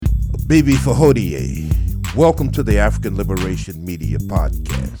Bibi Fahodie. Welcome to the African Liberation Media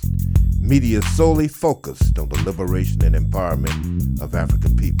Podcast. Media solely focused on the liberation and empowerment of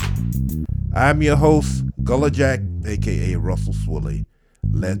African people. I'm your host, Gullah Jack, aka Russell Swilly.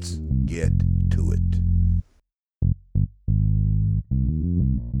 Let's get to it.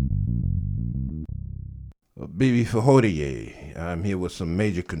 Bibi Fahodie. I'm here with some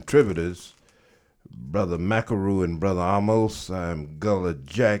major contributors, Brother Macaru and Brother Amos. I'm Gullah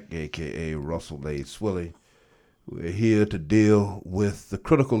Jack, aka Russell A. Swilly. We're here to deal with the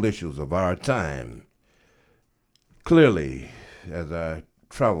critical issues of our time. Clearly, as I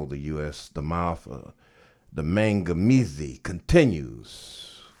travel the U.S., the mouth of the Mangamizi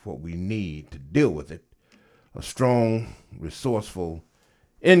continues what we need to deal with it. A strong, resourceful,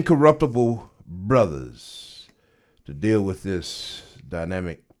 incorruptible brothers to deal with this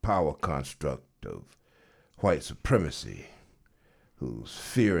dynamic power construct of white supremacy, whose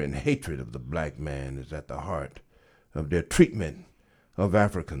fear and hatred of the black man is at the heart of their treatment of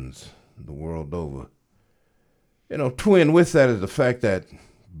Africans the world over. Twin with that is the fact that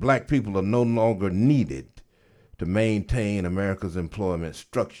black people are no longer needed to maintain America's employment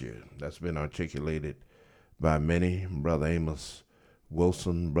structure. That's been articulated by many, Brother Amos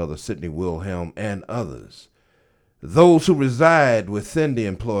Wilson, Brother Sidney Wilhelm, and others. Those who reside within the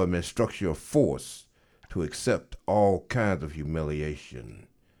employment structure are forced to accept all kinds of humiliation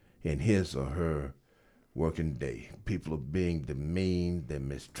in his or her working day. People are being demeaned and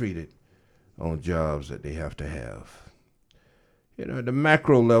mistreated on jobs that they have to have. At the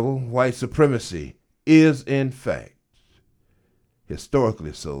macro level, white supremacy is, in fact,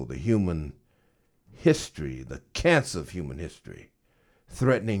 historically so, the human history, the cancer of human history,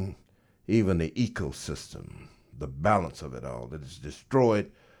 threatening even the ecosystem, the balance of it all. That has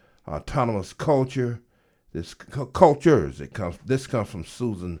destroyed autonomous culture. This comes from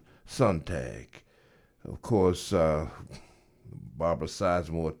Susan Sontag. Of course, Barbara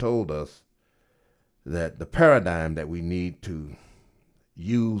Sizemore told us that the paradigm that we need to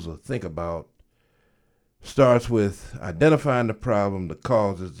use or think about starts with identifying the problem, the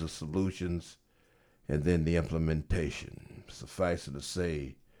causes, the solutions, and then the implementation. Suffice it to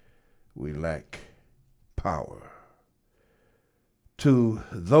say, we lack power. To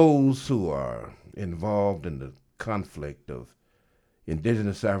those who are involved in the conflict of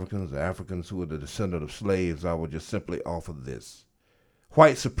indigenous Africans, or Africans who are the descendant of slaves, I will just simply offer this.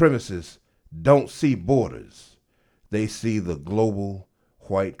 White supremacists don't see borders. They see the global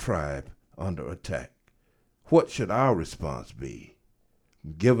white tribe under attack. What should our response be,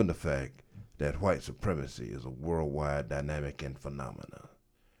 given the fact that white supremacy is a worldwide dynamic and phenomena?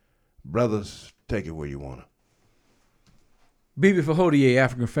 Brothers, take it where you want to. Bibi Fahodie,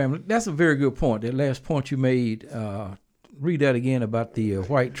 African family. That's a very good point. That last point you made. Read that again about the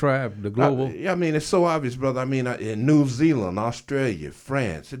white tribe, the global. It's so obvious, brother. In New Zealand, Australia,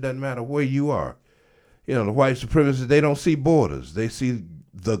 France, it doesn't matter where you are. The white supremacists, they don't see borders. They see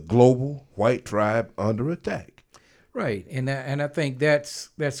the global white tribe under attack. Right, and I think that's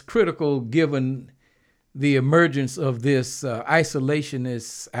critical given the emergence of this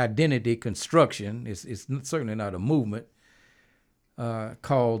isolationist identity construction. It's certainly not a movement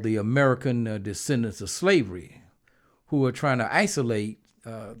called the American Descendants of Slavery, who are trying to isolate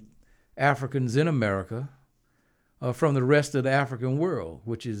Africans in America from the rest of the African world,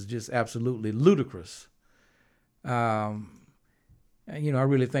 which is just absolutely ludicrous. I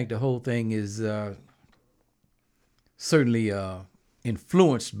really think the whole thing is certainly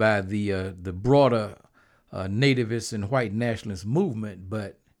influenced by the broader nativist and white nationalist movement,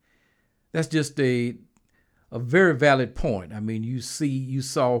 but that's just a very valid point. You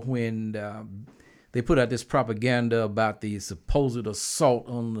saw when they put out this propaganda about the supposed assault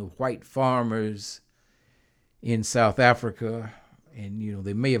on the white farmers in South Africa, and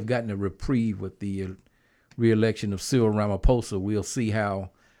they may have gotten a reprieve with the re-election of Cyril Ramaphosa. We'll see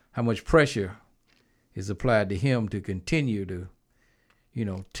how much pressure is applied to him to continue to,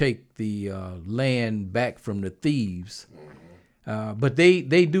 take the land back from the thieves. But they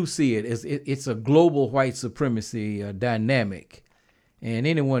do see it as it's a global white supremacy dynamic. And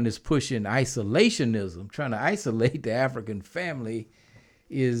anyone that's pushing isolationism, trying to isolate the African family,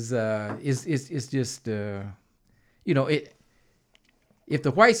 is just if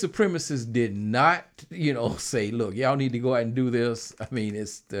the white supremacists did not say, look, y'all need to go out and do this.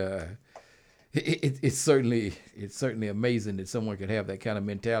 It's certainly amazing that someone could have that kind of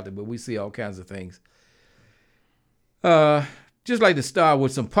mentality. But we see all kinds of things. Just like to start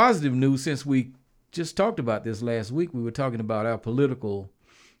with some positive news, since we just talked about this last week. We were talking about our political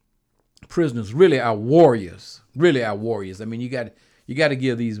prisoners, really our warriors. You you got to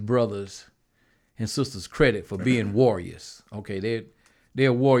give these brothers and sisters credit for being warriors. Okay,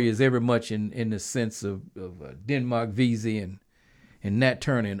 they're warriors very much in the sense of Denmark Vesey and Nat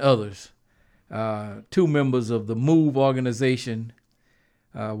Turner and others. 2 members of the MOVE organization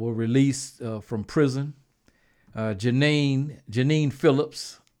were released from prison. Janine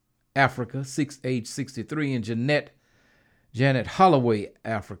Phillips, Africa, age 63, and Janet Holloway,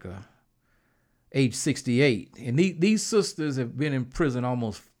 Africa, age 68. And these sisters have been in prison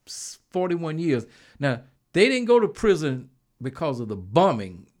almost 41 years. Now, they didn't go to prison because of the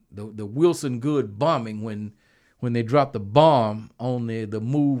bombing, the Wilson Good bombing, when they dropped the bomb on the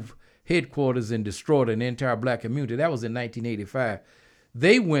MOVE headquarters and destroyed an entire black community. That was in 1985.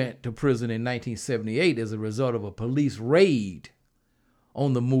 They went to prison in 1978 as a result of a police raid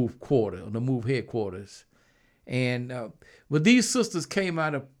on the MOVE headquarters. And but these sisters came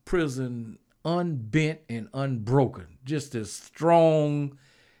out of prison unbent and unbroken, just as strong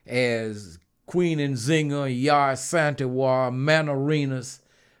as Queen Nzinga, Yar Santewar, Manarenas.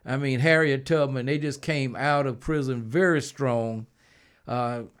 I mean, Harriet Tubman. They just came out of prison very strong.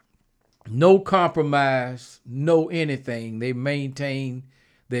 No compromise, no anything. They maintained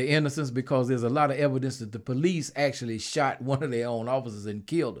their innocence because there's a lot of evidence that the police actually shot one of their own officers and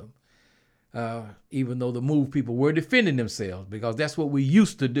killed him. Even though the MOVE people were defending themselves, because that's what we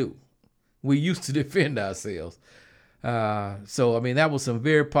used to do. We used to defend ourselves. So, I mean, that was some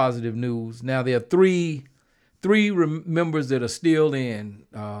very positive news. Now, there are three members that are still in.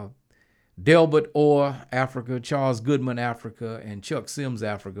 Delbert Orr, Africa, Charles Goodman, Africa, and Chuck Sims,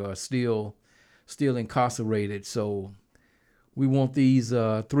 Africa, are still incarcerated. So we want these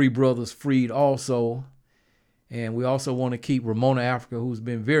 3 brothers freed also. And we also want to keep Ramona, Africa, who's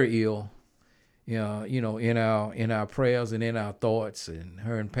been very ill, in our prayers and in our thoughts, and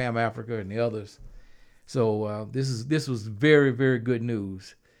her and Pam Africa and the others. So this was very, very good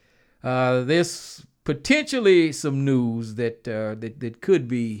news. There's potentially some news that could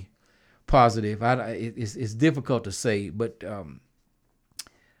be positive. It's difficult to say, but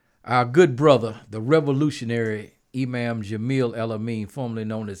our good brother, the revolutionary Imam Jamil El-Amin, formerly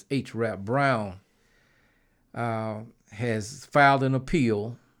known as H. Rap Brown, has filed an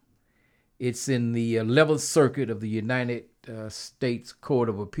appeal. It's in the 11th Circuit of the United States Court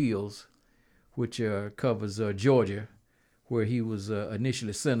of Appeals, which covers Georgia, where he was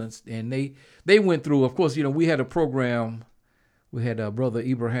initially sentenced. And they went through, of course, we had a program. We had Brother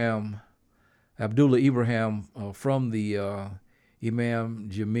Abdullah Ibrahim from the Imam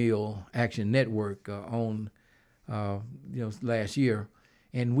Jamil Action Network on last year,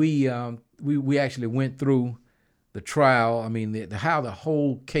 and we actually went through the trial. I mean, how the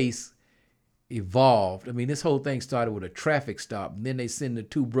whole case evolved. I mean, this whole thing started with a traffic stop, and then they send the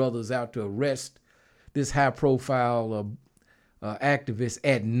 2 brothers out to arrest this high-profile activist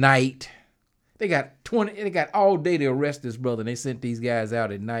at night. They got all day to arrest this brother, and they sent these guys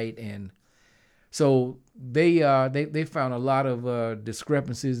out at night. And so they found a lot of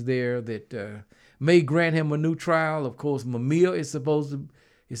discrepancies there that may grant him a new trial. Of course, Mumia is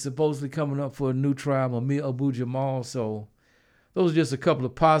supposedly coming up for a new trial, Mumia Abu Jamal. So those are just a couple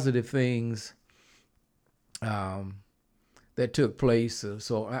of positive things that took place.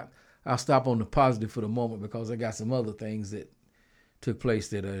 So I'll stop on the positive for the moment, because I got some other things that took place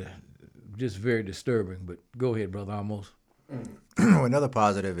that are just very disturbing. But go ahead, Brother Amos. Another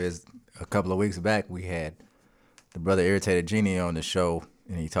positive is a couple of weeks back we had the Brother Irritated Genie on the show,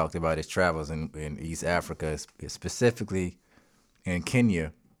 and he talked about his travels in East Africa, specifically in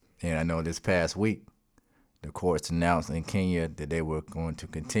Kenya. And I know this past week the courts announced in Kenya that they were going to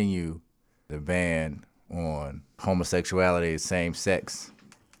continue the ban on homosexuality, same-sex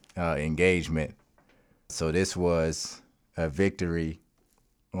engagement. So this was a victory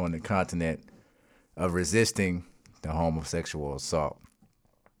on the continent of resisting the homosexual assault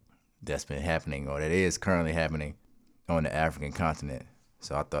that's been happening, or that is currently happening on the African continent.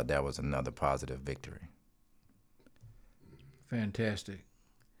 So I thought that was another positive victory. Fantastic.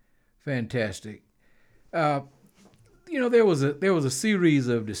 There was a series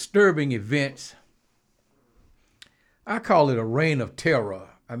of disturbing events. I call it a reign of terror.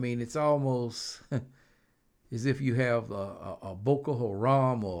 I mean, it's almost as if you have a Boko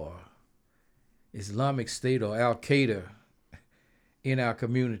Haram or Islamic State or Al Qaeda in our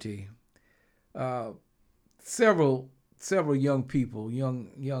community. Several young people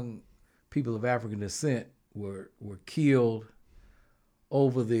of African descent were killed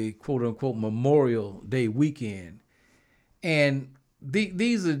over the quote unquote Memorial Day weekend, and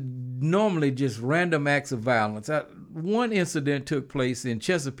these are normally just random acts of violence. One incident took place in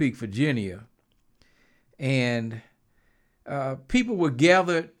Chesapeake, Virginia, and people were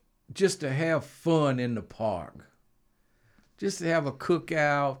gathered just to have fun in the park, just to have a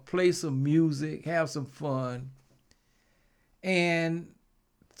cookout, play some music, have some fun. And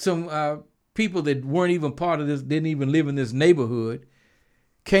some people that weren't even part of this, didn't even live in this neighborhood,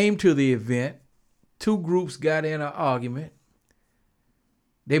 came to the event. Two groups got in an argument.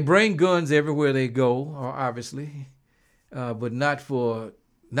 They bring guns everywhere they go, obviously, but not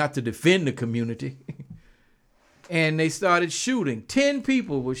to defend the community. And they started shooting. 10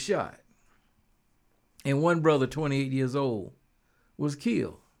 people were shot. And one brother, 28 years old, was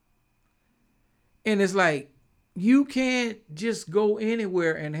killed. And it's like, you can't just go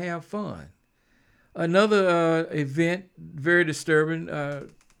anywhere and have fun. Another event, very disturbing,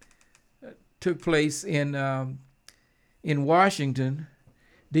 took place in Washington,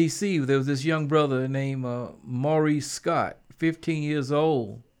 D.C. There was this young brother named Maurice Scott, 15 years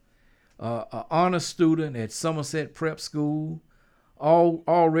old, an honor student at Somerset Prep School,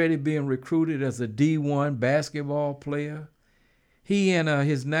 already being recruited as a D1 basketball player. He and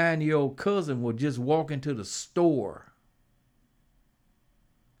his 9-year-old cousin were just walking to the store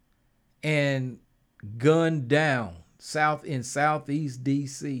and gunned down in Southeast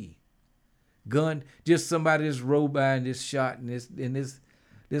D.C. Just somebody just rode by and just shot, and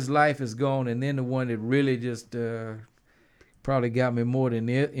this life is gone. And then the one that really just probably got me more than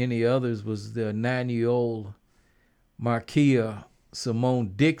any others was the 9-year-old Markia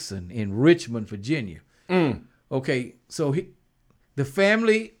Simone Dixon in Richmond, Virginia. Okay, so the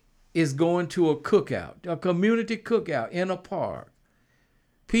family is going to a cookout, a community cookout in a park.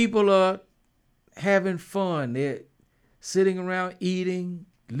 People are having fun. They're sitting around eating,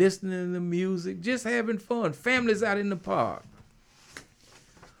 listening to music, just having fun. Families out in the park.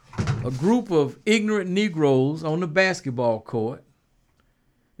 A group of ignorant Negroes on the basketball court.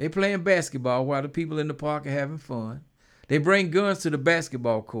 They playing basketball while the people in the park are having fun. They bring guns to the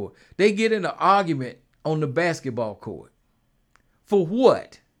basketball court. They get in an argument on the basketball court. For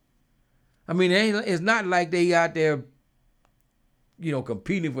what? I mean, it's not like they out there,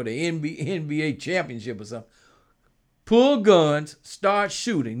 competing for the NBA championship or something. Pull guns, start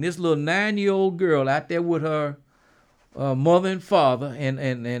shooting. This little 9-year-old girl out there with her mother and father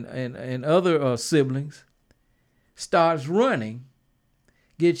and other siblings starts running,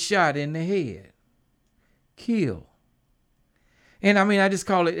 gets shot in the head, killed. And I mean, I just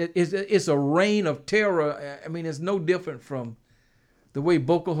call it's a reign of terror. I mean, it's no different from the way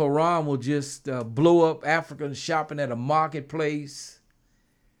Boko Haram will just blow up Africans shopping at a marketplace,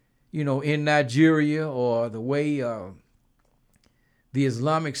 in Nigeria, or the way the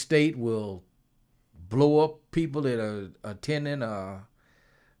Islamic State will blow up people that are attending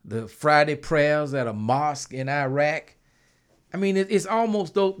the Friday prayers at a mosque in Iraq. I mean, it's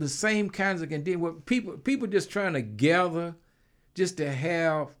almost the same kinds of conditions where people just trying to gather just to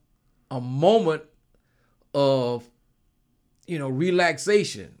have a moment of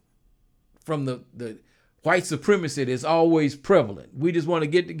relaxation from the white supremacy that's always prevalent. We just want to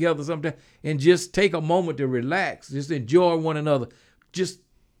get together sometime and just take a moment to relax, just enjoy one another, just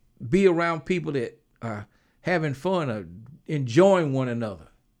be around people that are having fun or enjoying one another,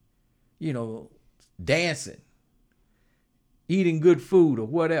 dancing, eating good food or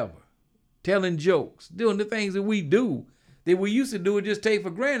whatever, telling jokes, doing the things that we do that we used to do and just take for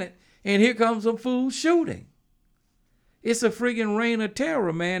granted. And here comes some fool shooting. It's a friggin' reign of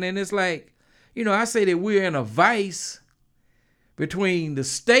terror, man. And it's like, I say that we're in a vice between the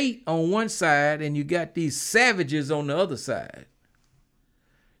state on one side and you got these savages on the other side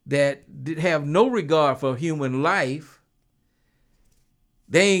that have no regard for human life.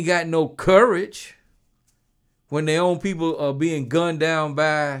 They ain't got no courage when their own people are being gunned down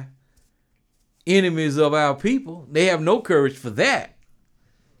by enemies of our people. They have no courage for that.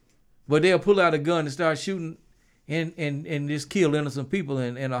 But they'll pull out a gun and start shooting and just kill innocent people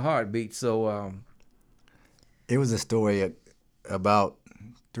in a heartbeat. So it was a story about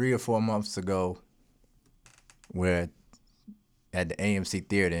 3 or 4 months ago where at the AMC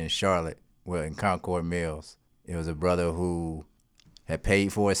Theater in Charlotte, in Concord Mills, it was a brother who had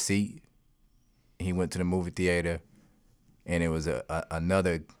paid for a seat. He went to the movie theater, and it was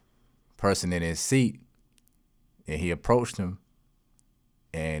another person in his seat, and he approached him,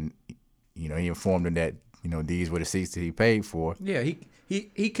 and he informed him that these were the seats that he paid for. Yeah,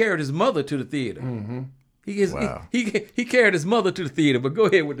 he carried his mother to the theater. Mm-hmm. He carried his mother to the theater. But go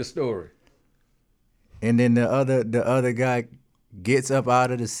ahead with the story. And then the other guy gets up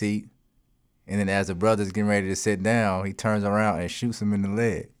out of the seat, and then as the brother's getting ready to sit down, he turns around and shoots him in the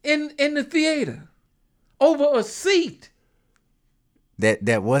leg. In the theater, over a seat.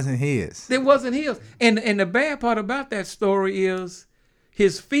 That wasn't his. It wasn't his. And the bad part about that story is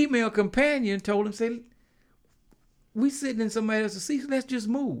his female companion told him, say, we sitting in somebody else's seats, let's just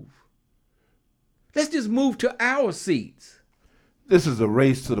move. Let's just move to our seats. This is a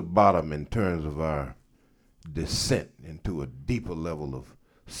race to the bottom in terms of our descent into a deeper level of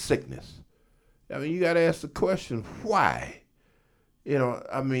sickness. I mean, you got to ask the question, why? You know,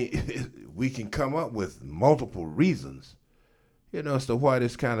 I mean, we can come up with multiple reasons, you know, as to why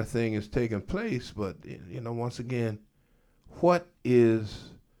this kind of thing is taking place. But, you know, once again, what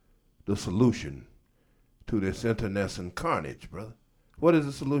is the solution to this internecine carnage, brother? What is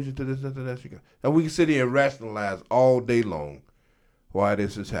the solution to this internecine carnage? And we can sit here and rationalize all day long why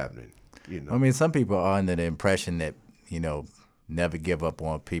this is happening. You know, I mean, some people are under the impression that, you know, never give up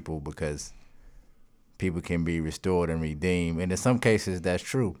on people because people can be restored and redeemed. And in some cases, that's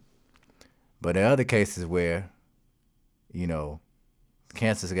true. But in other cases where, you know,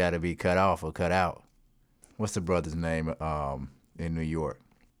 cancer's got to be cut off or cut out. What's the brother's name in New York?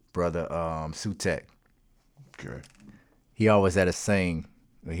 Brother Sutek. okay. He always had a saying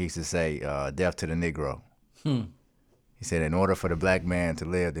where he used to say, death to the Negro. He said, in order for the black man to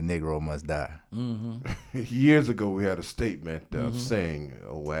live, the Negro must die. Years ago, we had a statement saying,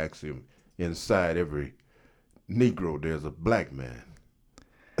 axiom, inside every Negro, there's a black man.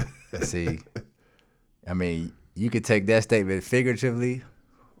 See, I mean, you could take that statement figuratively,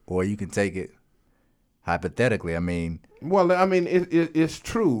 or you can take it hypothetically. I mean, Well, I mean, it's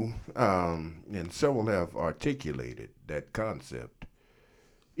true, and several have articulated that concept.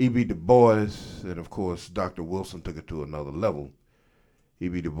 E.B. Du Bois, and of course, Dr. Wilson took it to another level.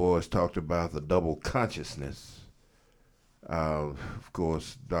 E.B. Du Bois talked about the double consciousness. Of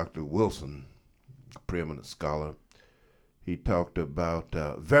course, Dr. Wilson, a preeminent scholar, he talked about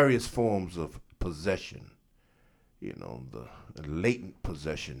various forms of possession. You know, the latent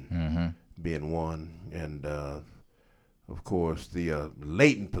possession being one, and of course, the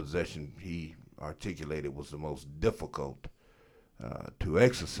latent possession he articulated was the most difficult to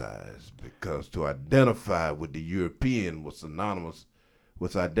exercise, because to identify with the European was synonymous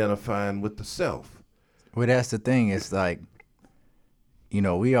with identifying with the self. well, that's the thing. It's like, you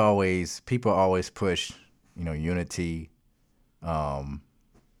know, people always push, you know, unity, and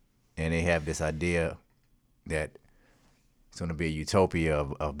they have this idea that it's going to be a utopia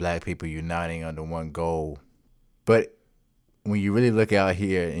of black people uniting under one goal. But when you really look out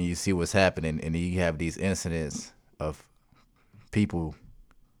here and you see what's happening, and you have these incidents of people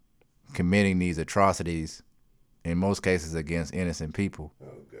committing these atrocities, in most cases against innocent people. Oh,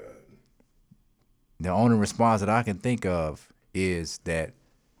 God. The only response that I can think of is that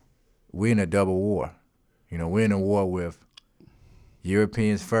we're in a double war. You know, we're in a war with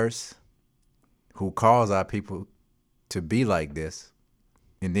Europeans first, who cause our people to be like this,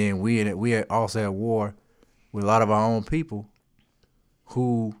 and then we are also at war with a lot of our own people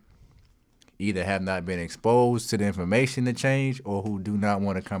who either have not been exposed to the information to change, or who do not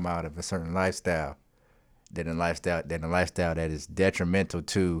want to come out of a certain lifestyle, that a lifestyle that is detrimental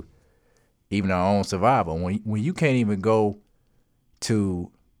to even our own survival. When you can't even go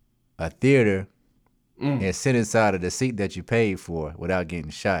to a theater and sit inside of the seat that you paid for without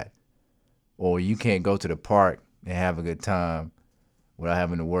getting shot, or you can't go to the park and have a good time without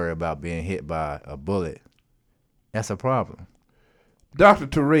having to worry about being hit by a bullet, that's a problem. Dr.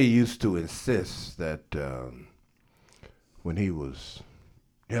 Touré used to insist that when he was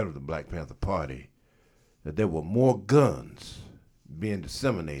head of the Black Panther Party, that there were more guns being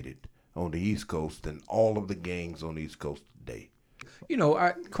disseminated on the East Coast than all of the gangs on the East Coast today. You know,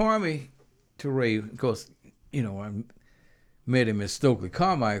 Kwame Ture, of course, you know, I met him at Stokely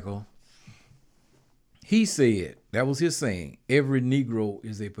Carmichael. He said, that was his saying, every Negro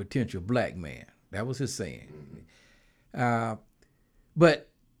is a potential black man. That was his saying. But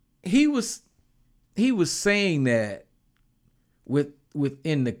he was saying that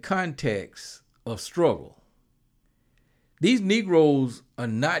within the context of struggle. These Negroes are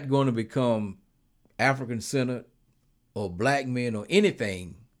not going to become African-centered or black men or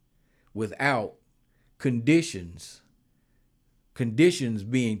anything without conditions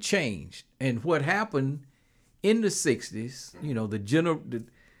being changed. And what happened in the 60s, you know, the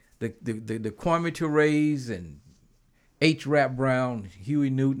Kwame Ture's and H. Rap Brown,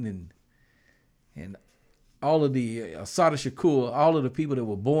 Huey Newton, and all of the Assata Shakur, all of the people that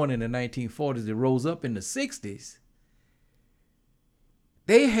were born in the 1940s that rose up in the 60s,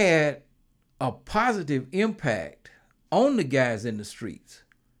 they had a positive impact on the guys in the streets,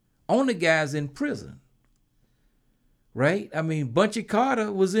 on the guys in prison, right? I mean, Bunchy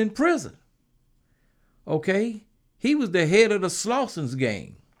Carter was in prison, okay? He was the head of the Slauson's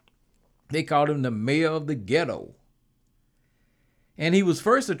gang. They called him the mayor of the ghetto. And he was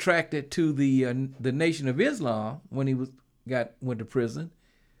first attracted to the Nation of Islam when he went to prison.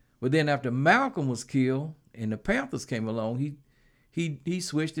 But then after Malcolm was killed and the Panthers came along, he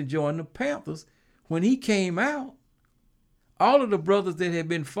switched and joined the Panthers. When he came out, all of the brothers that had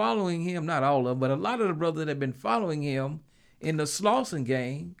been following him, not all of them, but a lot of the brothers that had been following him in the Slauson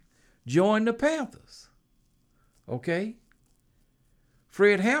gang joined the Panthers. Okay?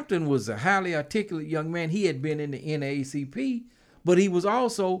 Fred Hampton was a highly articulate young man. He had been in the NAACP, but he was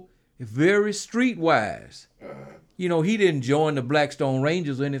also very streetwise. You know, he didn't join the Blackstone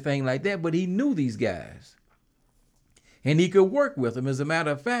Rangers or anything like that, but he knew these guys. And he could work with them. As a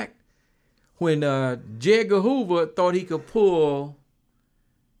matter of fact, when J. Edgar Hoover thought he could pull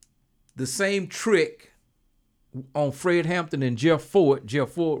the same trick on Fred Hampton and Jeff Fort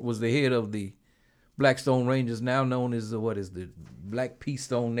was the head of the Blackstone Rangers, now known as the Black Peace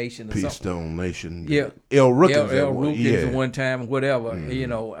Stone Nation or Peace something. Stone Nation. Yeah. El Rookins. El Rookins yeah. at one time, whatever. You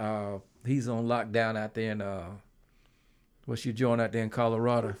know, he's on lockdown out there in, what's your joint out there in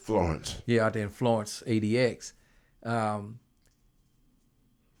Colorado? Florence. Yeah, out there in Florence, ADX.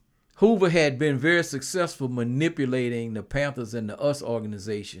 Hoover had been very successful manipulating the Panthers and the US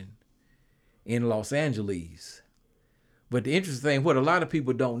organization in Los Angeles. But the interesting thing, what a lot of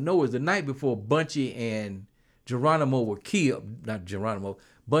people don't know, is the night before Bunchy and Geronimo were killed, not Geronimo,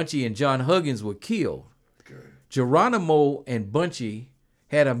 Bunchy and John Huggins were killed. Okay. Geronimo and Bunchy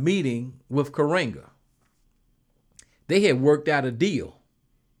had a meeting with Karenga. They had worked out a deal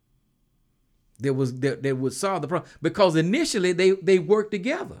that would solve the problem, because initially they worked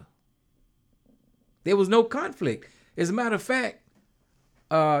together. There was no conflict. As a matter of fact,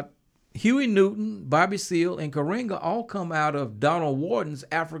 Huey Newton, Bobby Seale, and Karenga all come out of Donald Wharton's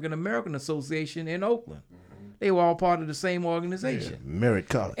African American Association in Oakland. Mm-hmm. They were all part of the same organization. Yeah, Merritt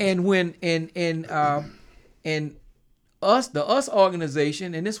College. And when the US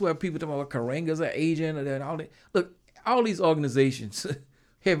organization, and this is where people talk about Karenga's an agent and all that. Look, all these organizations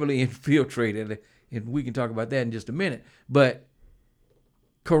heavily infiltrated, and we can talk about that in just a minute. But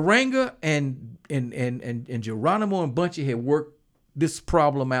Karenga and Geronimo and Bunchy had worked this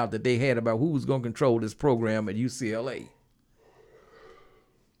problem out that they had about who was going to control this program at UCLA.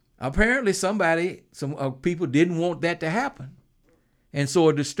 Apparently some people didn't want that to happen. And so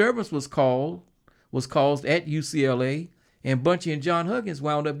a disturbance was caused at UCLA, and Bunchy and John Huggins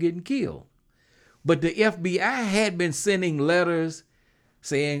wound up getting killed. But the FBI had been sending letters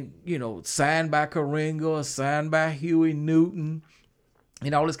saying, you know, signed by Karenga, signed by Huey Newton,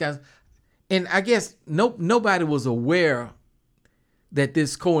 and all this kind of, and I guess nobody was aware that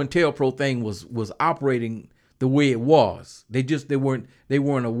this COINTELPRO thing was operating the way it was. They weren't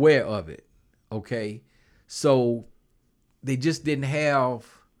aware of it. Okay, so they just didn't have.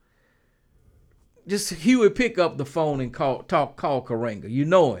 Just Huey pick up the phone and call Karenga. You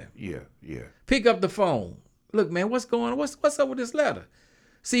know him. Yeah. Pick up the phone. Look, man, what's going on? What's up with this letter?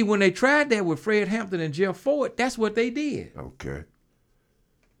 See, when they tried that with Fred Hampton and Jeff Ford, that's what they did. Okay.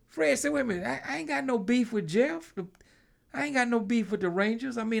 Fred said, wait a minute, I ain't got no beef with Jeff. I ain't got no beef with the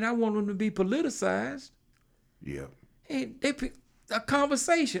Rangers. I mean, I want them to be politicized. Yeah. And they picked a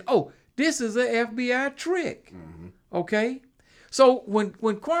conversation. Oh, this is an FBI trick. Mm-hmm. Okay? So when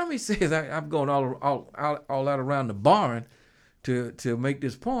Kwame says, I'm going all out around the barn to make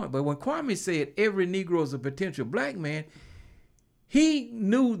this point, but when Kwame said every Negro is a potential black man, he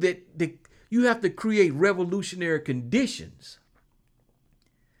knew that you have to create revolutionary conditions.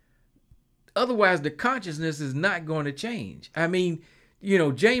 Otherwise, the consciousness is not going to change. I mean, you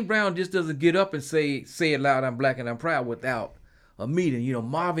know, James Brown just doesn't get up and say it loud, I'm black and I'm proud, without a meeting. You know,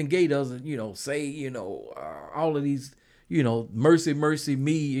 Marvin Gaye doesn't, you know, say, you know, all of these, you know, mercy, mercy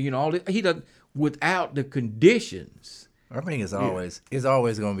me, you know, all that. He doesn't, without the conditions. I think it's always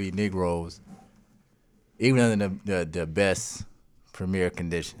going to be Negroes, even under the best premier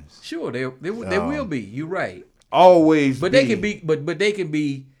conditions. Sure, they will be. You're right. Always, but they can be, but they can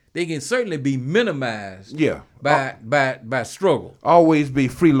be. They can certainly be minimized. Yeah. By struggle. Always be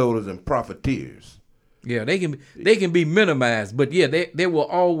freeloaders and profiteers. Yeah, they can be minimized, but yeah, they will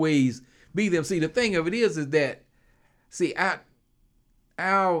always be them. See, the thing of it is that, see,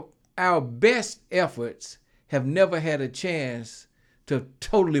 our best efforts have never had a chance to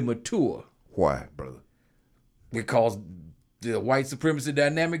totally mature. Why, brother? Because the white supremacy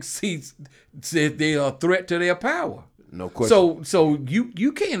dynamic says they are a threat to their power. No question. So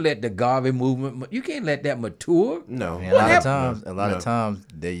you can't let the Garvey movement, you can't let that mature. No. And a lot of times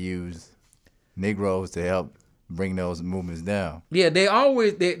they use Negroes to help bring those movements down. Yeah, they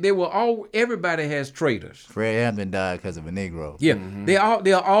will all. Everybody has traitors. Fred Hampton died because of a Negro. Yeah,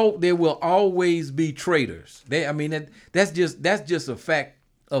 they will always be traitors. I mean, that's just a fact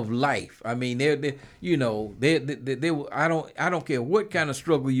of life. I mean, they I don't care what kind of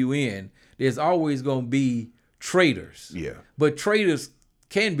struggle you in. There's always going to be traitors. Yeah. But traitors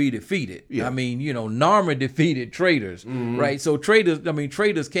can be defeated. Yeah. I mean, Narmer defeated traitors, right? So traitors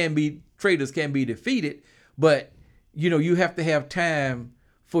can be defeated, but you have to have time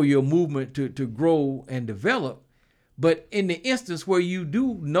for your movement to grow and develop. But in the instance where you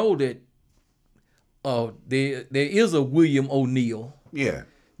do know that there is a William O'Neill, Yeah.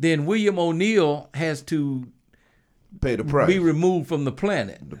 then William O'Neill has to Pay the price. be removed from the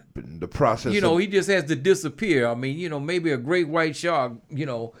planet. The process. He just has to disappear. I mean, maybe a great white shark,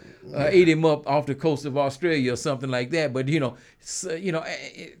 ate him up off the coast of Australia or something like that. But he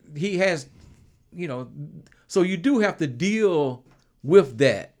has, so you do have to deal with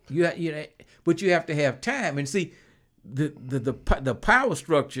that. But you have to have time. And see, the power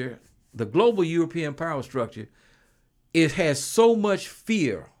structure, the global European power structure, it has so much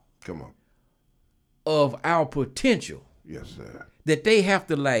fear Come on. of our potential Yes, sir. that they have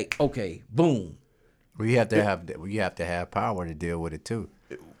to okay, boom. We have to have power to deal with it too.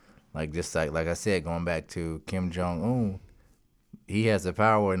 Like I said, going back to Kim Jong-un, he has the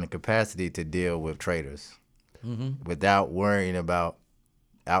power and the capacity to deal with traitors without worrying about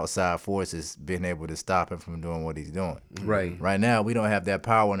outside forces being able to stop him from doing what he's doing. Right. Right now, we don't have that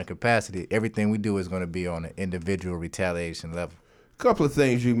power and the capacity. Everything we do is going to be on an individual retaliation level. Couple of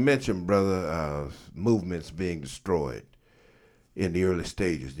things you mentioned, brother. Movements being destroyed in the early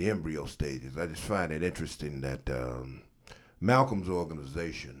stages, the embryo stages. I just find it interesting that Malcolm's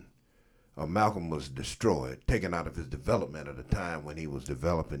organization, Malcolm was destroyed, taken out of his development at a time when he was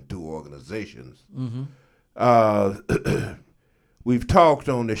developing two organizations. We've talked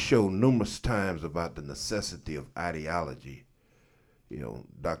on this show numerous times about the necessity of ideology.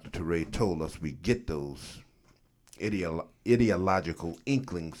 Dr. Touré told us we get those ideological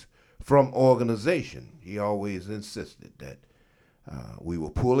inklings from organization. He always insisted that we were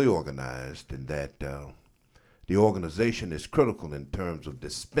poorly organized and that the organization is critical in terms of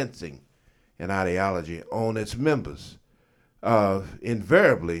dispensing an ideology on its members.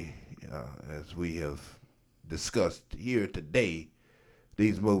 Invariably, as we have discussed here today,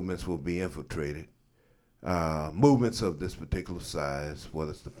 these movements will be infiltrated. Movements of this particular size, whether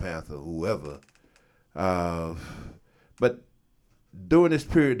it's the Panther or whoever. But during this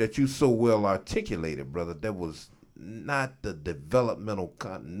period that you so well articulated, brother, there was not the developmental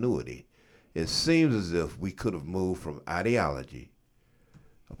continuity. It seems as if we could have moved from ideology,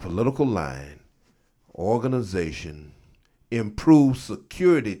 a political line, organization, improved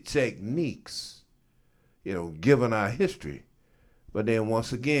security techniques, given our history. But then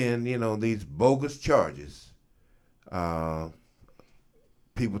once again, these bogus charges,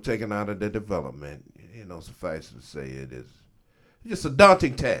 people taken out of their development, suffice to say it is just a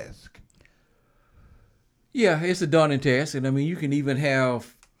daunting task. Yeah, it's a daunting task. And I mean, you can even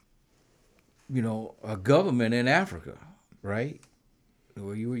have, a government in Africa, right?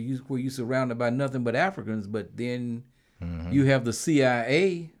 Where you're surrounded by nothing but Africans, but then you have the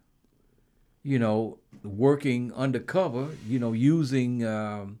CIA, working undercover, using,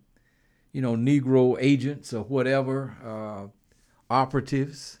 Negro agents or whatever,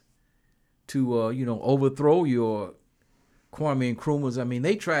 operatives to, overthrow your Kwame Nkrumahs. I mean,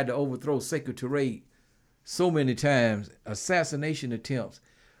 they tried to overthrow Sekou Touré so many times, assassination attempts.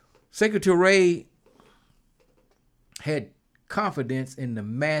 Sekou Touré had confidence in the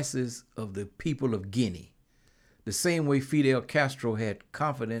masses of the people of Guinea, the same way Fidel Castro had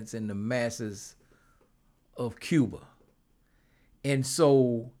confidence in the masses of Cuba. And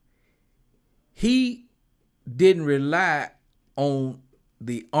so he didn't rely on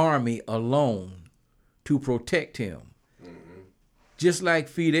the army alone to protect him. Just like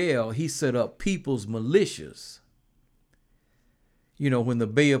Fidel, he set up people's militias. When the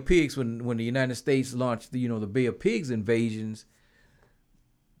Bay of Pigs, when the United States launched the Bay of Pigs invasions,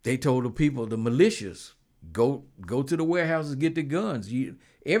 they told the people, the militias, go to the warehouses, get the guns.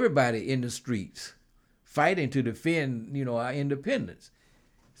 Everybody in the streets fighting to defend, our independence.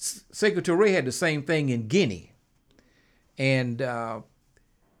 Sekou Touré had the same thing in Guinea. And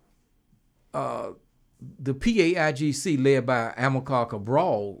the PAIGC, led by Amilcar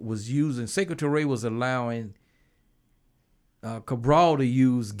Cabral, was using, Sekou Touré was allowing Cabral to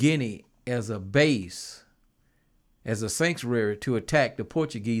use Guinea as a base, as a sanctuary to attack the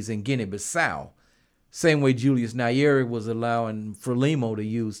Portuguese in Guinea-Bissau. Same way Julius Nyerere was allowing Frelimo to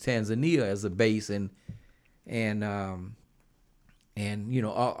use Tanzania as a base and and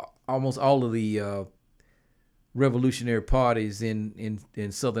almost all of the revolutionary parties in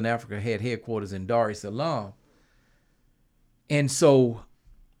Southern Africa had headquarters in Dar es Salaam. And so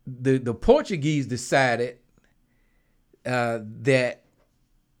the Portuguese decided that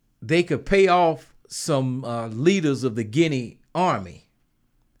they could pay off some leaders of the Guinea army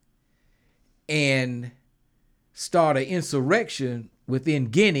and start an insurrection within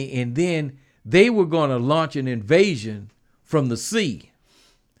Guinea, and then they were going to launch an invasion from the sea.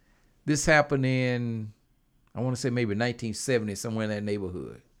 This happened in, I want to say maybe 1970, somewhere in that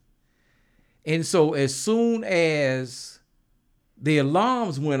neighborhood. And so as soon as the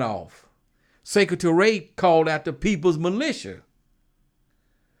alarms went off, Sekou Touré called out the people's militia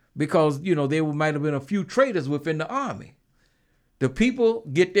because, there might have been a few traitors within the army. The people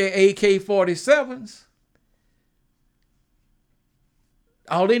get their AK-47s.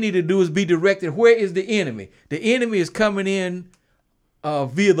 All they need to do is be directed, where is the enemy? The enemy is coming in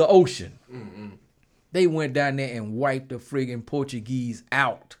via the ocean. Mm-hmm. They went down there and wiped the friggin' Portuguese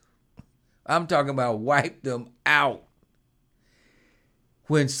out. I'm talking about wiped them out.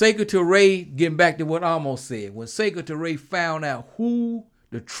 When Sekou Touré, getting back to what Amos said, when Sekou Touré found out who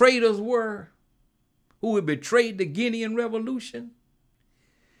the traitors were, who had betrayed the Guinean revolution,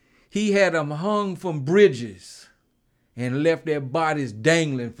 he had them hung from bridges and left their bodies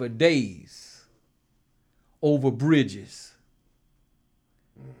dangling for days over bridges.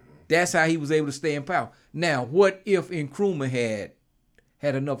 That's how he was able to stay in power. Now, what if Nkrumah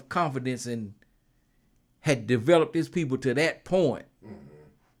had enough confidence and had developed his people to that point?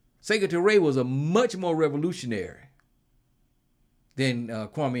 Sekou Touré was a much more revolutionary than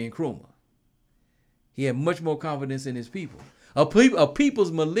Kwame Nkrumah. He had much more confidence in his people. A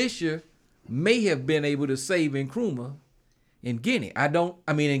people's militia may have been able to save Nkrumah in Ghana. I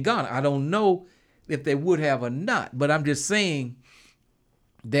don't know if they would have or not, but I'm just saying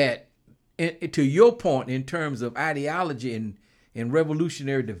that to your point in terms of ideology and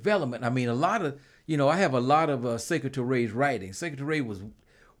revolutionary development, I have a lot of Sekou Touré's writings. Sekou Touré was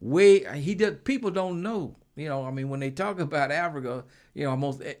people don't know. When they talk about Africa,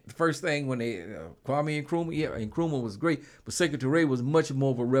 the first thing when they, Kwame Nkrumah, Nkrumah was great, but Sekou Touré was much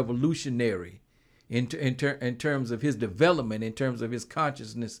more of a revolutionary in terms of his development, in terms of his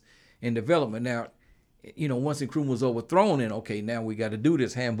consciousness and development. Now, once Nkrumah was overthrown, and okay, now we got to do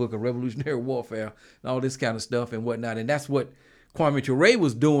this handbook of revolutionary warfare and all this kind of stuff and whatnot. And that's what Kwame Touré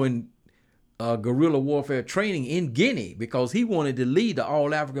was doing, guerrilla warfare training in Guinea, because he wanted to lead the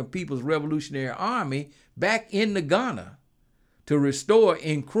All-African People's Revolutionary Army back into Ghana to restore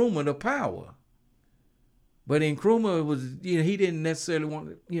Nkrumah to power. But Nkrumah was, he didn't necessarily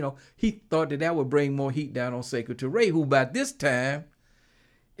want to, he thought that would bring more heat down on Sekou Touré, who by this time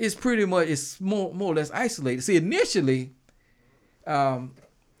is pretty much, more or less isolated. See, initially,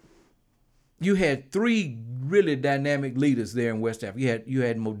 you had three really dynamic leaders there in West Africa. You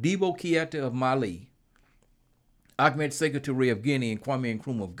had Modibo Keita of Mali, Ahmed Sekou Touré of Guinea, and Kwame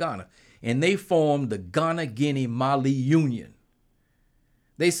Nkrumah of Ghana. And they formed the Ghana-Guinea-Mali Union.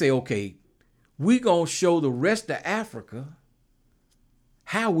 They say, okay, we're going to show the rest of Africa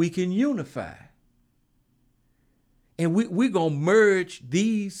how we can unify. And we're going to merge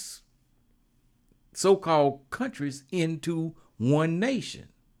these so-called countries into one nation.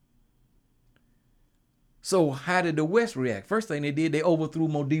 So how did the West react? First thing they did, they overthrew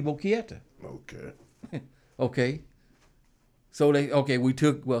Modibo Keita. Okay. Okay. So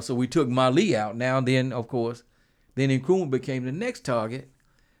we took Mali out. Now then, of course, then Nkrumah became the next target.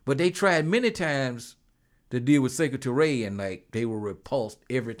 But they tried many times to deal with Sekou Touré, and they were repulsed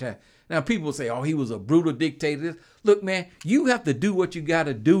every time. Now people say, oh, he was a brutal dictator. Look, man, you have to do what you got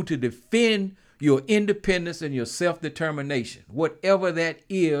to do to defend your independence and your self-determination. Whatever that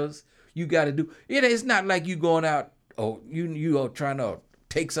is, you got to do. It's not like you going out, you are trying to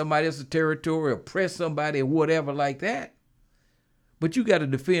take somebody else's territory, oppress somebody or whatever like that. But you got to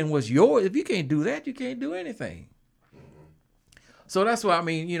defend what's yours. If you can't do that, you can't do anything. So that's why,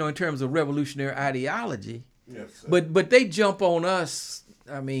 in terms of revolutionary ideology, yes, sir. But they jump on us.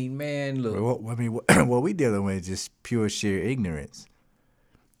 Man, look. What we dealing with is just pure sheer ignorance.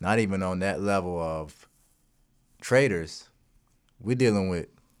 Not even on that level of traitors. We're dealing with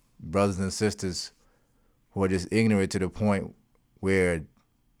brothers and sisters who are just ignorant to the point where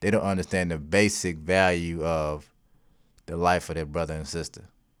they don't understand the basic value of the life of their brother and sister.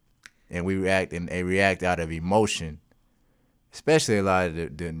 And they react out of emotion, especially a lot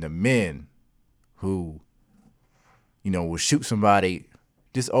of the men who, will shoot somebody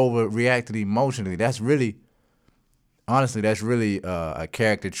just overreacted emotionally. That's really a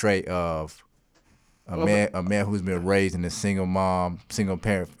character trait of a man who's been raised in a single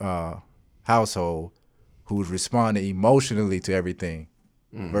parent household, who's responding emotionally to everything,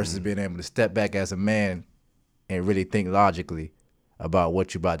 versus being able to step back as a man and really think logically about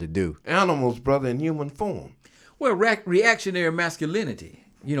what you're about to do. Animals, brother, in human form. Well, reactionary masculinity,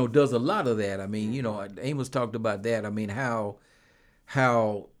 does a lot of that. I mean, Amos talked about that. I mean, how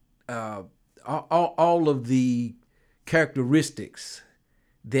all of the characteristics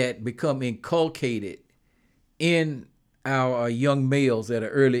that become inculcated in our young males at an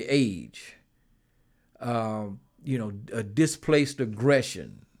early age, a displaced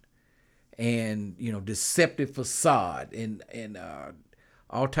aggression and, deceptive facade and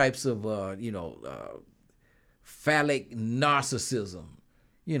all types of, phallic narcissism.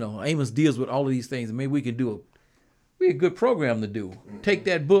 Amos deals with all of these things. Maybe we can do a good program to do. Mm-hmm. Take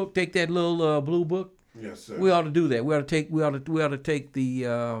that book, take that little blue book. Yes, sir. We ought to do that. We ought to take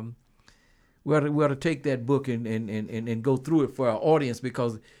that book and go through it for our audience,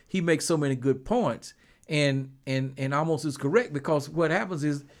 because he makes so many good points. And Amos is correct, because what happens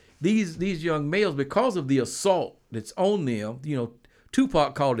is these young males, because of the assault that's on them,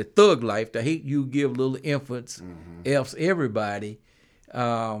 Tupac called it thug life, the hate you give little infants, F's everybody.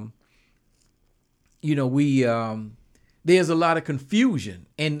 There's a lot of confusion,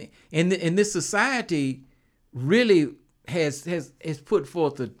 and this society really has put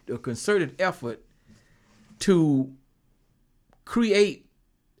forth a concerted effort to create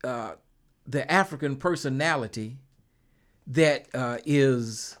the African personality that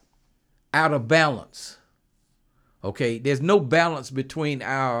is out of balance. Okay, there's no balance between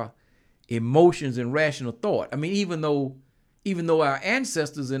our emotions and rational thought. I mean, even though our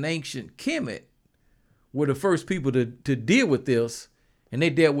ancestors in ancient Kemet were the first people to deal with this, and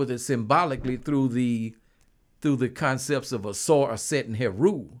they dealt with it symbolically through the concepts of Asar, Aset, and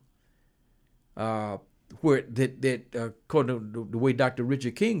Heru, where that according to the way Dr.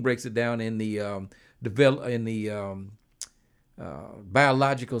 Richard King breaks it down in the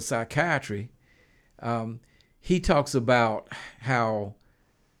biological psychiatry, he talks about how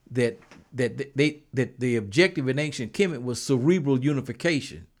that the objective in ancient Kemet was cerebral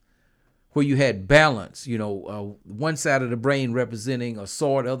unification, where you had balance, one side of the brain representing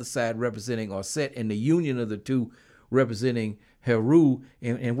Asar, the other side representing Aset, and the union of the two representing Heru.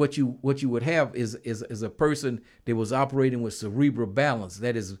 And what you would have is a person that was operating with cerebral balance,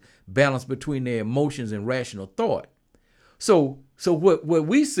 that is balance between their emotions and rational thought. So what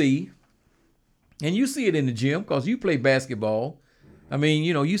we see, and you see it in the gym because you play basketball. I mean,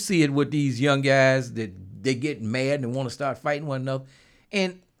 you see it with these young guys that they get mad and want to start fighting one another,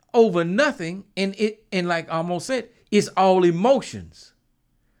 and over nothing. And like Amos said, it's all emotions.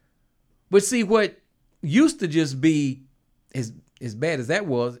 But see, what used to just be as bad as that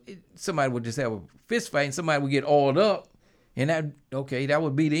was, somebody would just have a fist fight and somebody would get oiled up, and that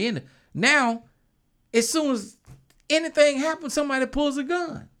would be the end. Now, as soon as anything happens, somebody pulls a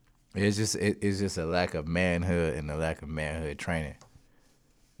gun. It's just a lack of manhood and a lack of manhood training.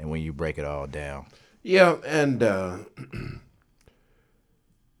 And when you break it all down. Yeah, and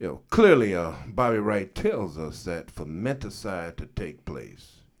clearly Bobby Wright tells us that for menticide to take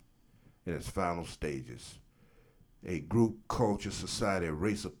place in its final stages, a group, culture, society, a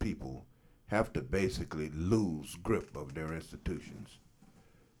race of people have to basically lose grip of their institutions,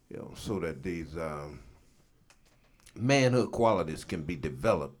 so that these manhood qualities can be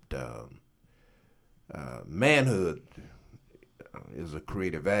developed. Manhood is a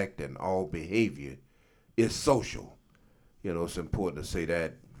creative act, and all behavior is social. It's important to say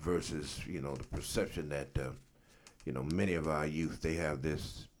that versus, the perception that, many of our youth, they have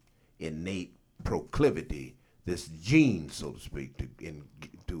this innate proclivity, this gene, so to speak,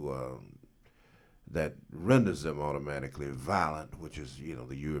 that renders them automatically violent, which is,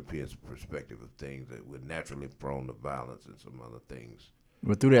 the Europeans' perspective of things, that we're naturally prone to violence and some other things.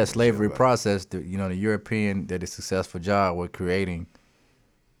 But through that slavery process, the European did a successful job with creating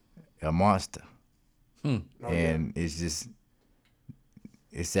a monster. And it's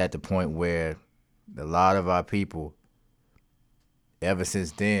at the point where a lot of our people, ever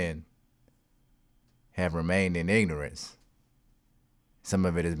since then, have remained in ignorance. Some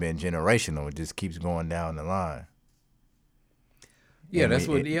of it has been generational. It just keeps going down the line. Yeah, that's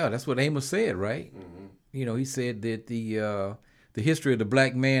what Amos said, right? Mm-hmm. He said that the history of the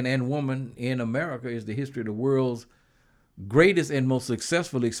black man and woman in America is the history of the world's greatest and most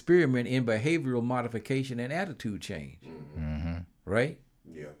successful experiment in behavioral modification and attitude change. Mm-hmm. Right?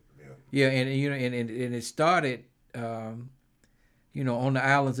 Yeah, and it started, on the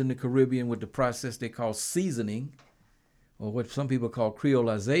islands in the Caribbean with the process they call seasoning, or what some people call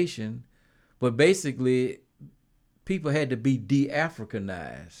creolization. But basically, people had to be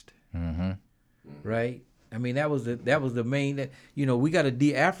de-Africanized, right? I mean, that was the main. We got to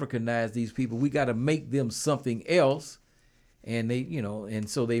de-Africanize these people. We got to make them something else, and and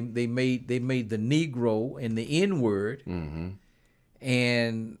so they made the Negro and the N-word, and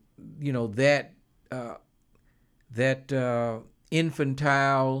that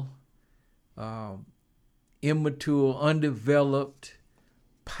infantile, immature, undeveloped,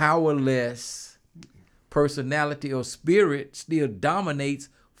 powerless personality or spirit still dominates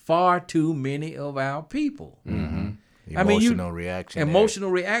far too many of our people. Emotional reaction.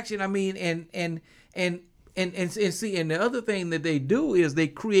 I mean, and see, and the other thing that they do is they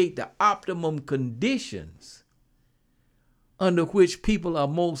create the optimum conditions under which people are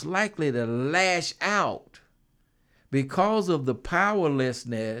most likely to lash out because of the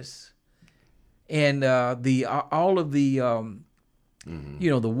powerlessness and the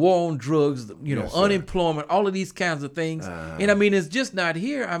war on drugs, Yes, unemployment, all of these kinds of things. And I mean, it's just not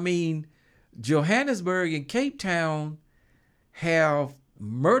here. I mean, Johannesburg and Cape Town have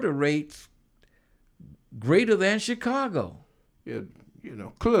murder rates greater than Chicago. Yeah,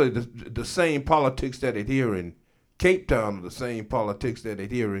 clearly the same politics that adhere in Cape Town are the same politics that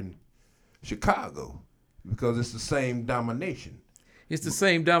adhere in Chicago, because it's the same domination. It's the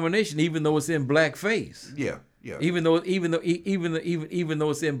same domination, even though it's in blackface. Yeah. Even though it's in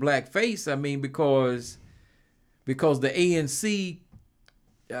blackface, I mean, because the ANC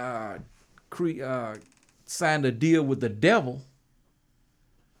signed a deal with the devil,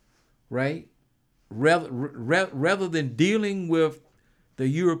 right? Rather than dealing with the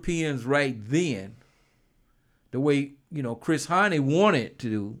Europeans right then, the way Chris Hani wanted to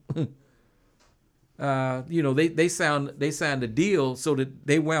do, they signed a deal so that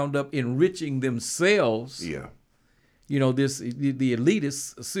they wound up enriching themselves. Yeah. The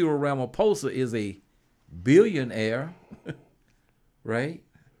elitist Cyril Ramaphosa is a billionaire, right?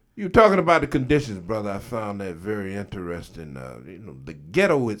 You're talking about the conditions, brother. I found that very interesting. The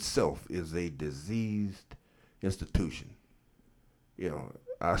ghetto itself is a diseased institution.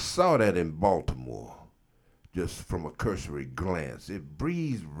 I saw that in Baltimore, just from a cursory glance. It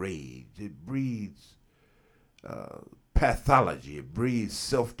breeds rage. It breeds pathology. It breeds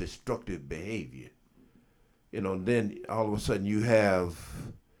self-destructive behavior. Then all of a sudden you have,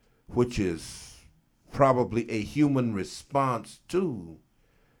 which is probably a human response to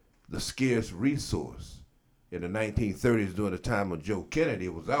the scarce resource. In the 1930s, during the time of Joe Kennedy,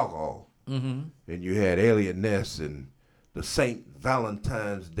 it was alcohol. And you had Elliot Ness and the St.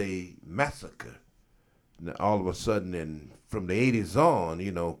 Valentine's Day Massacre. And all of a sudden, from the 80s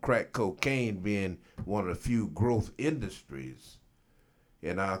on, crack cocaine being one of the few growth industries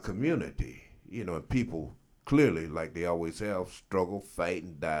in our community. And people clearly, like they always have, struggle, fight,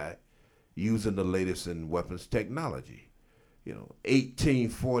 and die using the latest in weapons technology.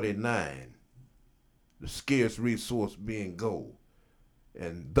 1849, the scarce resource being gold.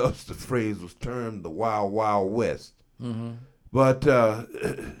 And thus the phrase was termed the Wild Wild West. But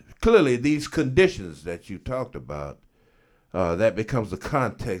clearly these conditions that you talked about, that becomes the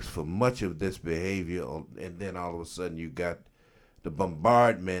context for much of this behavior. And then all of a sudden you got the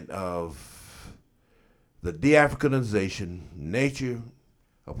bombardment of the de-Africanization. Nature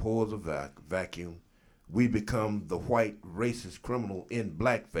abhors a vacuum. We become the white racist criminal in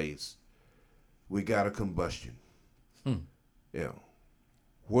blackface. We got a combustion. Yeah.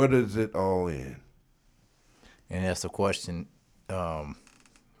 Where does it all end? And that's the question. You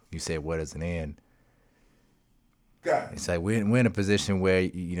said, where does it end? God. It's like we're in a position where,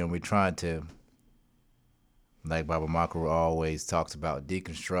 we're trying to, like Baba Makaru always talks about,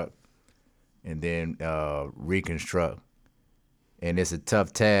 deconstruct and then reconstruct. And it's a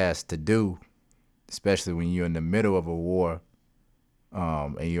tough task to do, especially when you're in the middle of a war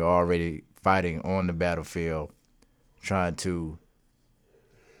and you're already fighting on the battlefield, trying to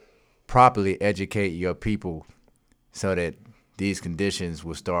properly educate your people so that these conditions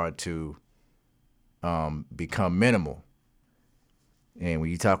will start to become minimal. And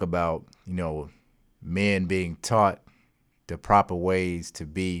when you talk about, men being taught the proper ways to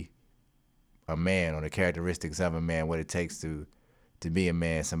be a man, or the characteristics of a man, what it takes to be a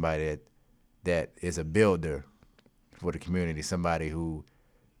man, somebody that is a builder for the community, somebody who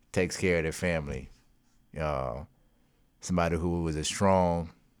takes care of their family, somebody who is a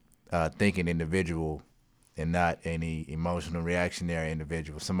strong thinking individual and not any emotional reactionary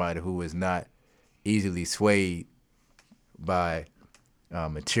individual, somebody who is not easily swayed by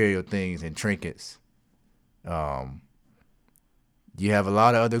material things and trinkets. You have a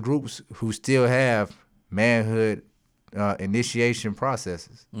lot of other groups who still have manhood initiation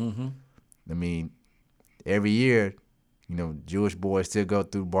processes. I mean, every year, you know, Jewish boys still go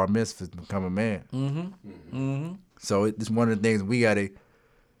through bar mitzvahs to become a man. So it's one of the things we got to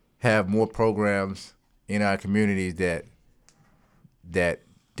have more programs in our communities that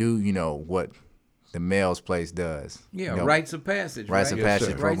do, you know, what the male's place does. Yeah, you know, rites of passage. rites right? of passage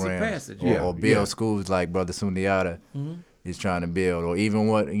sir. programs, Rites of passage. or build schools like Brother Sundiata is trying to build, or even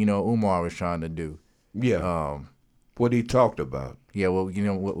what, you know, Umar was trying to do. Yeah. What he talked about. Yeah, well, you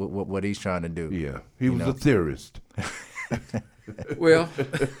know what he's trying to do. Yeah. He was a theorist. Well,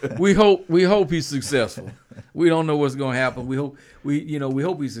 we hope he's successful. We don't know what's going to happen. We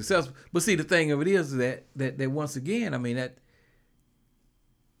hope he's successful. But see, the thing of it is that once again, I mean, that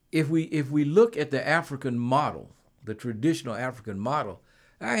if we look at the African model, the traditional African model,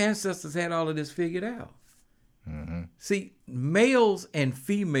 our ancestors had all of this figured out. See, males and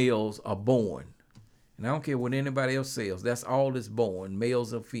females are born. And I don't care what anybody else says. That's all that's born,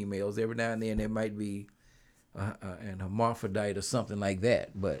 males and females. Every now and then there might be an hermaphrodite or something like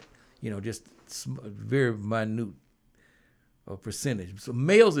that. But, you know, just a very minute percentage. So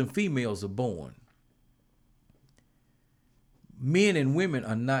males and females are born. Men and women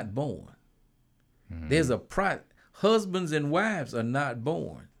are not born. There's husbands and wives are not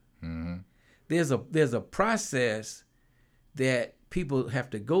born. There's a process that people have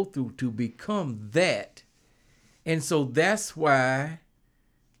to go through to become that. And so that's why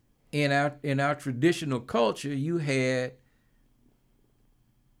in our traditional culture you had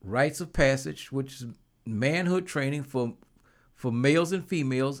rites of passage, which is manhood training for males and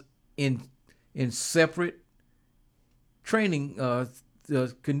females in separate training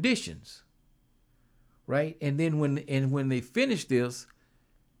conditions, right? And then when they finish this,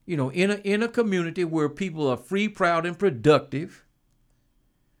 you know, in a community where people are free, proud, and productive,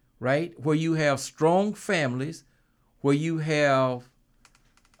 right? Where you have strong families, where you have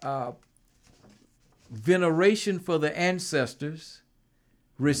veneration for the ancestors,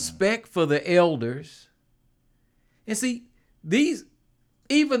 respect for the elders. And see, these,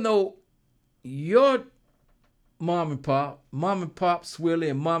 even though your mom and pop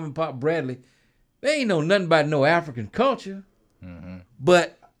Swilly and mom and pop Bradley, they ain't know nothing about no African culture.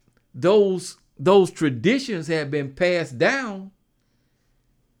 But those traditions had been passed down,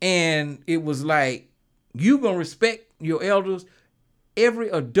 and it was like, you gonna respect your elders, every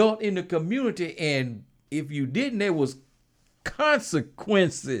adult in the community, and if you didn't, there was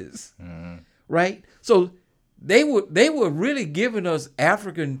consequences, right? So they were really giving us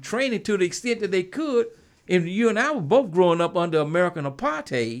African training to the extent that they could. And you and I were both growing up under American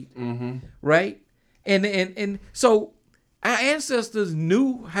apartheid, right? And so our ancestors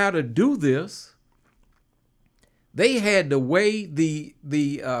knew how to do this. They had the way the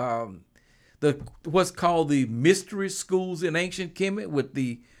what's called the mystery schools in ancient Kemet with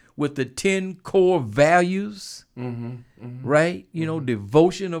the 10 core values, right? You know,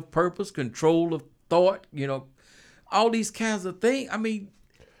 devotion of purpose, control of thought, you know, all these kinds of things. I mean,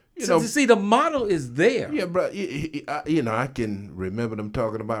 you see, the model is there. Yeah, bro. You know, I can remember them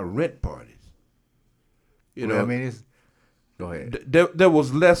talking about rent parties. You know, I mean, go ahead. There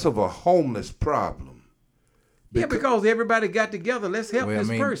was less of a homeless problem. Because everybody got together. Let's help this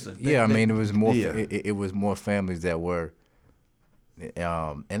person. Yeah, I mean, it was more. It was more families that were,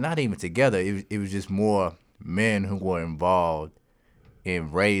 and not even together. It was just more men who were involved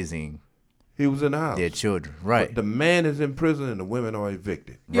in raising. He was in the house. Their children, right? But the man is in prison and the women are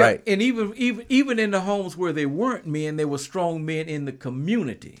evicted. Yeah, right. And even in the homes where they weren't men, there were strong men in the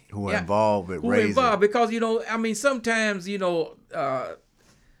community who were involved with who raising. Were involved because, you know, I mean, sometimes, you know,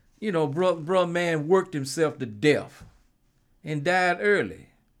 brother man worked himself to death and died early.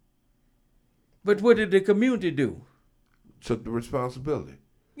 But what did the community do? Took the responsibility.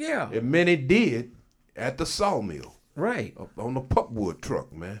 Yeah. And many did at the sawmill. Right. Up on the pulpwood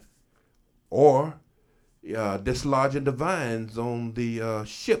truck, man. Or dislodging the vines on the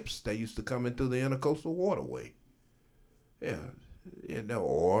ships that used to come into the intercoastal waterway. Yeah. You know,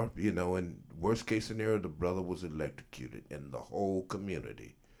 or, you know, in worst case scenario, the brother was electrocuted and the whole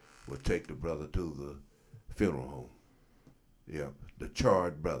community would take the brother to the funeral home. Yeah, the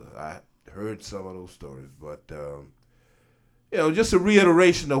charred brother. I heard some of those stories, but, you know, just a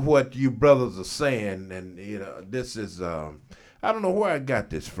reiteration of what you brothers are saying. And, you know, this is, I don't know where I got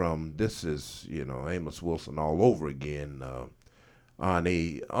this from. This is, you know, Amos Wilson all over again. On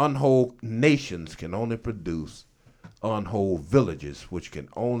a unwhole nations can only produce unwhole villages, which can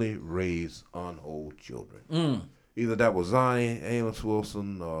only raise unwhole children. Either that was Zion, Amos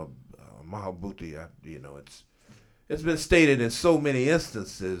Wilson, or Mahabuti. You know, it's been stated in so many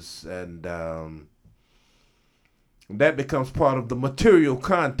instances, and That becomes part of the material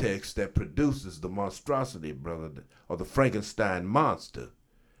context that produces the monstrosity, brother, or the Frankenstein monster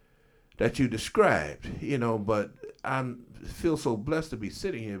that you described, but I feel so blessed to be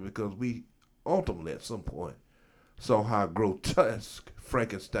sitting here because we ultimately at some point saw how grotesque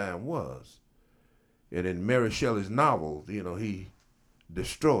Frankenstein was. And in Mary Shelley's novel, he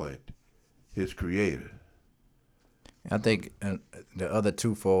destroyed his creator. I think the other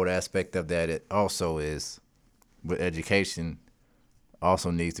twofold aspect of that it also is with education also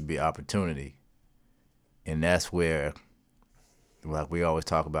needs to be opportunity. And that's where, like we always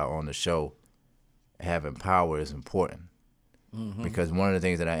talk about on the show, having power is important. Mm-hmm. Because one of the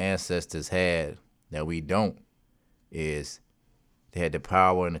things that our ancestors had that we don't is they had the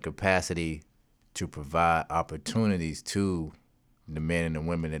power and the capacity to provide opportunities to the men and the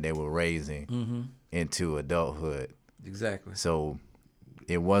women that they were raising into adulthood. Exactly. So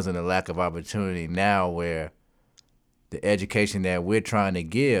it wasn't a lack of opportunity now where the education that we're trying to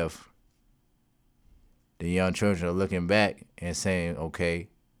give, the young children are looking back and saying, okay,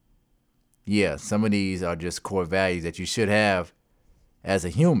 yeah, some of these are just core values that you should have as a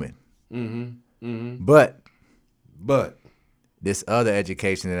human. Mm-hmm. Mm-hmm. But this other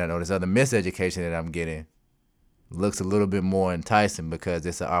education that I know, this other miseducation that I'm getting looks a little bit more enticing because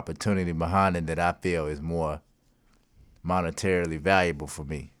there's an opportunity behind it that I feel is more monetarily valuable for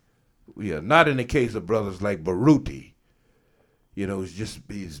me. Yeah, not in the case of brothers like Baruti.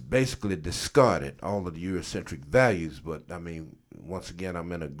 He's basically discarded all of the Eurocentric values, but once again,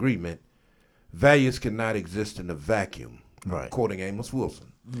 I'm in agreement. Values cannot exist in a vacuum. Right. Quoting Amos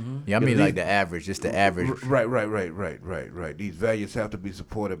Wilson. Mm-hmm. Yeah, I mean like the average, just the average. Right. These values have to be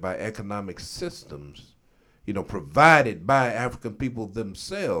supported by economic systems, provided by African people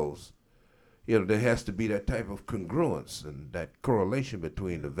themselves. There has to be that type of congruence and that correlation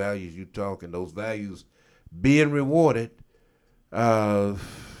between the values you talk and those values being rewarded. Well,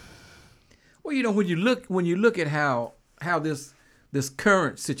 when you look at how this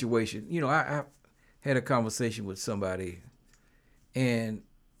current situation, I had a conversation with somebody, and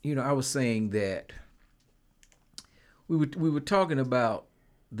I was saying that we were talking about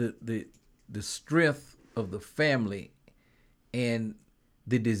the strength of the family and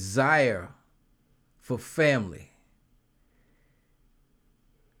the desire for family.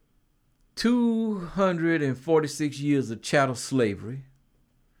 246 years of chattel slavery,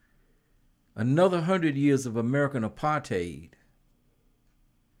 another 100 years of American apartheid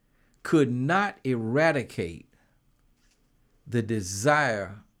could not eradicate the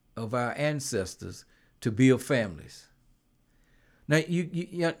desire of our ancestors to build families. Now,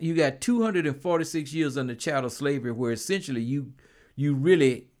 you got 246 years under chattel slavery where essentially you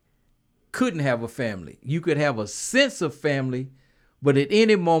really couldn't have a family. You could have a sense of family, but at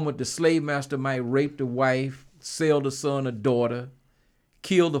any moment the slave master might rape the wife, sell the son or daughter,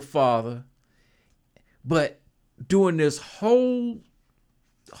 kill the father. But during this whole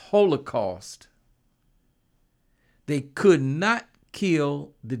Holocaust, they could not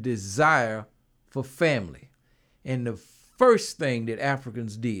kill the desire for family. And the first thing that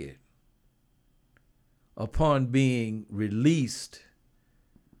Africans did upon being released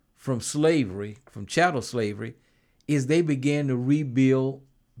from slavery, from chattel slavery, is they began to rebuild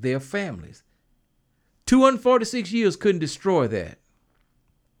their families. 246 years couldn't destroy that.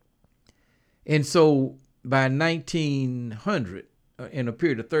 And so by 1900, in a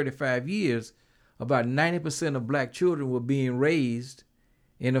period of 35 years, about 90% of black children were being raised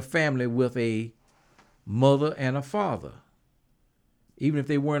in a family with a mother and a father. Even if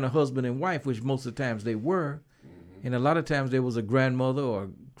they weren't a husband and wife, which most of the times they were. And a lot of times there was a grandmother or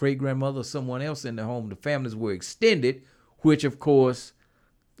great-grandmother or someone else in the home. The families were extended, which of course,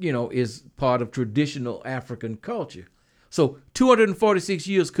 is part of traditional African culture. So 246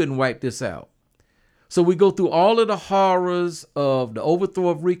 years couldn't wipe this out. So we go through all of the horrors of the overthrow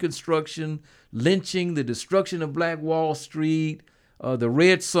of Reconstruction, lynching, the destruction of Black Wall Street, the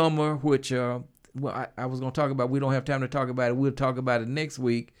Red Summer, which I was going to talk about. We don't have time to talk about it. We'll talk about it next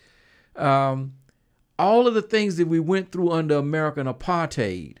week. All of the things that we went through under American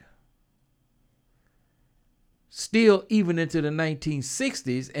apartheid, still even into the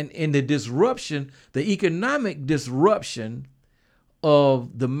 1960s, and the disruption, the economic disruption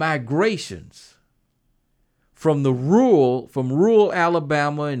of the migrations from rural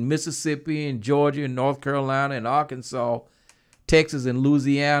Alabama and Mississippi and Georgia and North Carolina and Arkansas, Texas and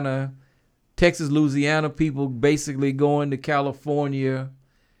Louisiana, Louisiana people basically going to California,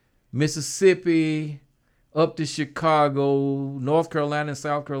 Mississippi, up to Chicago, North Carolina and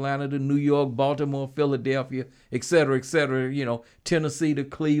South Carolina to New York, Baltimore, Philadelphia, et cetera, Tennessee to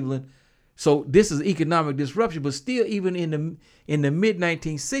Cleveland. So this is economic disruption, but still, even in the mid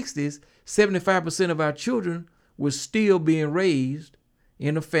 1960s, 75% of our children were still being raised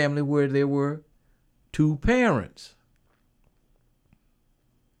in a family where there were two parents.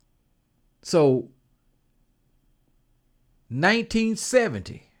 So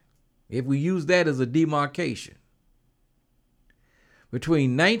 1970, if we use that as a demarcation,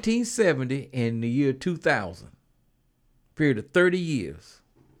 between 1970 and the year 2000, period of 30 years,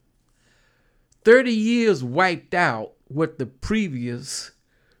 30 years wiped out what the previous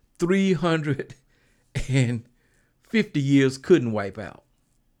 350 years couldn't wipe out.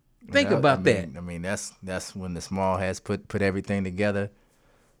 Think about that. I mean, that's when the small hats put everything together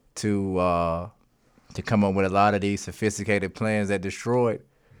to come up with a lot of these sophisticated plans that destroyed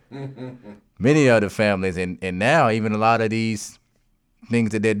many other families, and now even a lot of these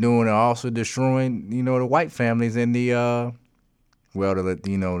things that they're doing are also destroying, the white families and the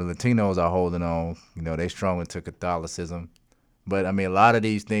Latinos are holding on. They strong into Catholicism, but I mean, a lot of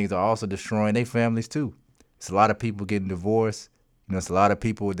these things are also destroying their families too. It's a lot of people getting divorced. It's a lot of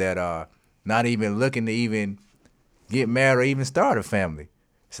people that are not even looking to even get married or even start a family.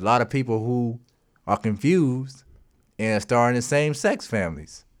 It's a lot of people who are confused and are starting the same-sex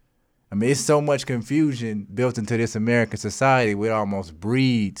families. I mean, it's so much confusion built into this American society, where it almost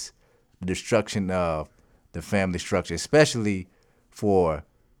breeds the destruction of the family structure, especially for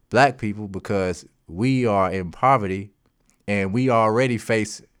black people, because we are in poverty and we already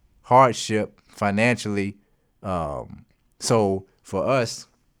face hardship financially. So for us,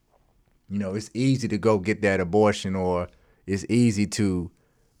 it's easy to go get that abortion, or it's easy to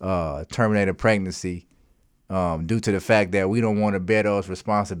terminate a pregnancy due to the fact that we don't want to bear those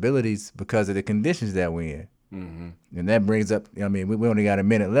responsibilities because of the conditions that we're in. Mm-hmm. And that brings up, I mean, we only got a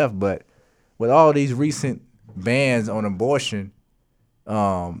minute left, but with all these recent bans on abortion,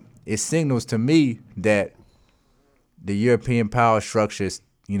 it signals to me that the European power structures,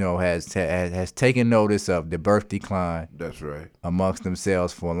 has taken notice of the birth decline. That's right. Amongst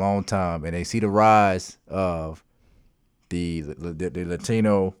themselves for a long time, and they see the rise of the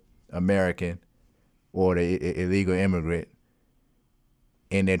Latino American or the illegal immigrant,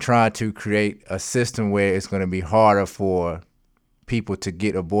 and they're trying to create a system where it's going to be harder for people to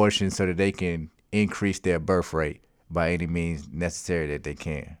get abortions so that they can increase their birth rate by any means necessary that they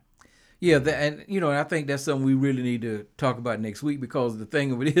can. Yeah, and I think that's something we really need to talk about next week, because the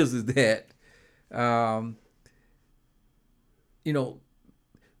thing of it is that,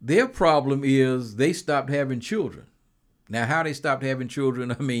 their problem is they stopped having children. Now, how they stopped having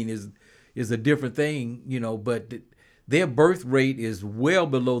children, I mean, is a different thing, but their birth rate is well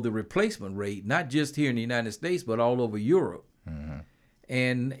below the replacement rate, not just here in the United States, but all over Europe. Mm-hmm.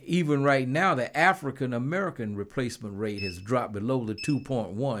 And even right now, the African American replacement rate has dropped below the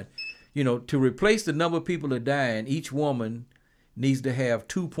 2.1. To replace the number of people that are dying, each woman needs to have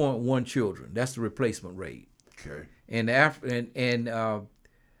 2.1 children. That's the replacement rate. Okay. And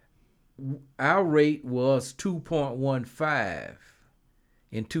our rate was 2.15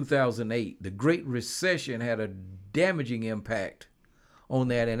 in 2008. The Great Recession had a damaging impact on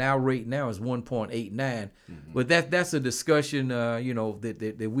that, and our rate now is 1.89. Mm-hmm. But that's a discussion,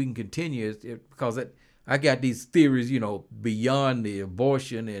 that we can continue, because I got these theories, beyond the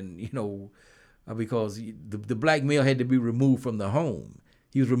abortion, and because the black male had to be removed from the home.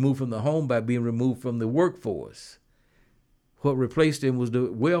 He was removed from the home by being removed from the workforce. What replaced him was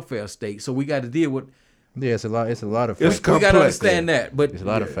the welfare state. So we got to deal with. Yeah, it's a lot of factors. It's complex. We got to understand that. But it's a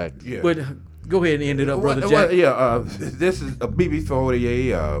lot of factors. Yeah. But go ahead and end it up, Brother Jack. This is a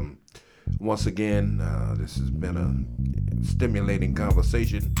BB488. Once again, this has been a stimulating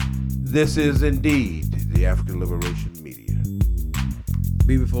conversation. This is indeed the African Liberation Media.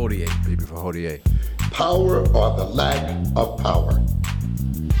 BB488. BB488. Power or the lack of power.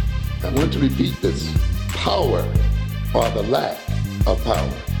 I want to repeat this. Power or the lack of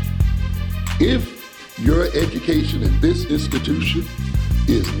power. If your education in this institution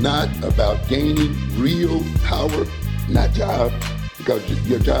is not about gaining real power, not jobs, because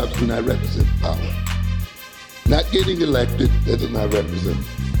your jobs do not represent power. Not getting elected, that does not represent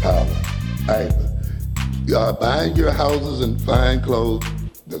power either. Buying your houses and fine clothes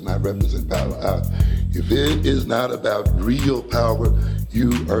does not represent power. If it is not about real power,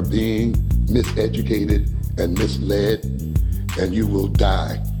 you are being miseducated and misled, and you will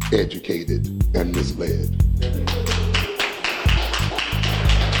die educated and misled.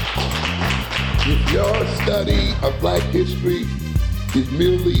 If your study of Black history is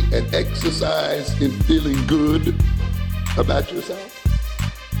merely an exercise in feeling good about yourself,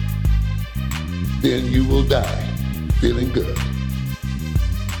 then you will die feeling good.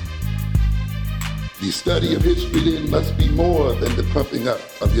 The study of history then must be more than the pumping up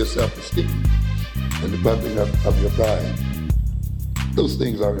of your self-esteem and the pumping up of your pride. Those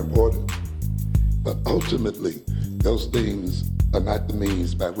things are important, but ultimately, those things are not the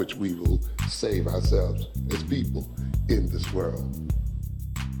means by which we will save ourselves as people in this world.